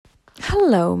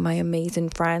Hello, my amazing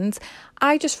friends.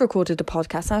 I just recorded a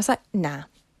podcast and I was like, nah,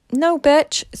 no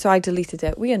bitch. So I deleted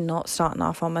it. We are not starting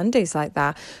off on Mondays like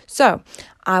that. So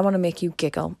I want to make you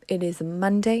giggle. It is a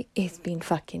Monday. It's been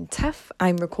fucking tough.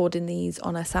 I'm recording these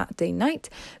on a Saturday night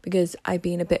because I've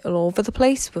been a bit all over the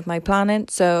place with my planning.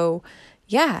 So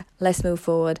yeah, let's move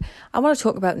forward. I want to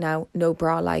talk about now no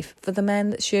bra life. For the men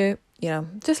that's you,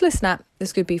 just listen up.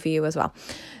 This could be for you as well.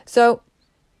 So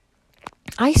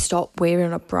I stopped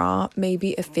wearing a bra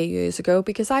maybe a few years ago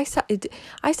because I started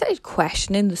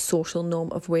questioning the social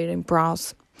norm of wearing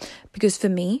bras. Because for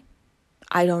me,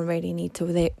 I don't really need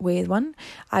to wear one.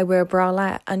 I wear a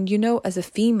bralette, and as a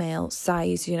female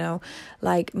size,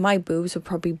 like my boobs were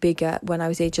probably bigger when I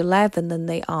was age 11 than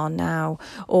they are now.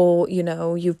 Or,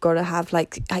 you've got to have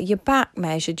like your back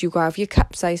measured, you've got to have your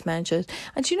cup size measured.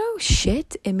 And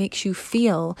shit, it makes you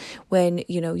feel when,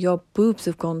 your boobs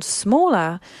have gone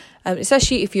smaller.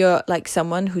 Especially if you're like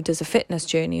someone who does a fitness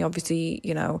journey, obviously,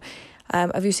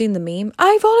 have you seen the meme?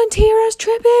 I volunteer as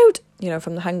tribute,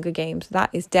 from the Hunger Games. That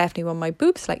is definitely what my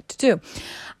boobs like to do.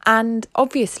 And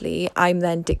obviously, I'm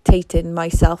then dictating my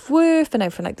self-worth and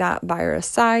everything like that by a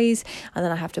size. And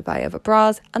then I have to buy other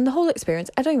bras. And the whole experience,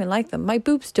 I don't even like them. My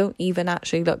boobs don't even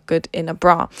actually look good in a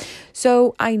bra.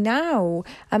 So I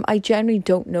generally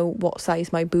don't know what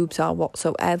size my boobs are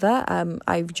whatsoever.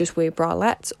 I just wear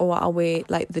bralettes, or I'll wear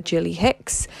like the Jilly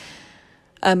Hicks.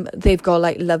 They've got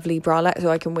like lovely bralettes,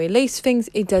 so I can wear lace things.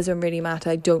 It doesn't really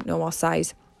matter. I don't know what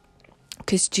size.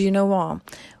 Because do you know what?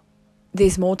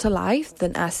 There's more to life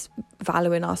than us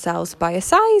valuing ourselves by a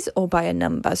size or by a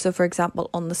number. So, for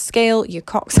example, on the scale, your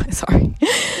cock size, sorry.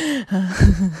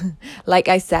 Like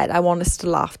I said, I want us to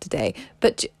laugh today.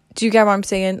 But do you get what I'm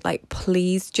saying? Like,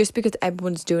 please, just because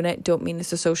everyone's doing it, don't mean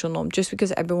it's a social norm. Just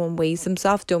because everyone weighs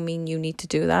themselves, don't mean you need to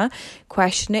do that.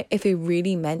 Question it. If it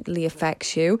really mentally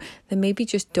affects you, then maybe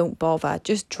just don't bother.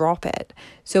 Just drop it.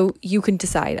 So you can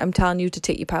decide. I'm telling you to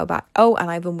take your power back. Oh,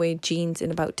 and I haven't worn jeans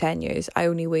in about 10 years. I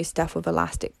only wear stuff with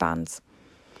elastic bands.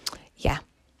 Yeah,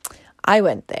 I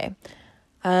went there.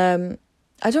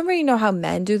 I don't really know how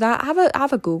men do that.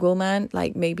 Have a Google, man.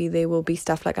 Like, maybe there will be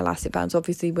stuff like elastic bands.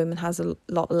 Obviously, women has a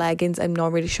lot of leggings. I'm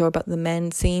not really sure about the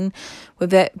men scene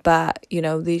with it, but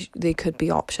they could be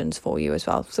options for you as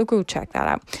well. So go check that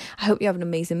out. I hope you have an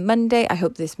amazing Monday. I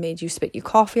hope this made you spit your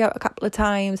coffee out a couple of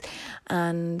times,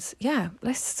 and yeah,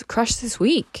 let's crush this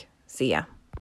week. See ya.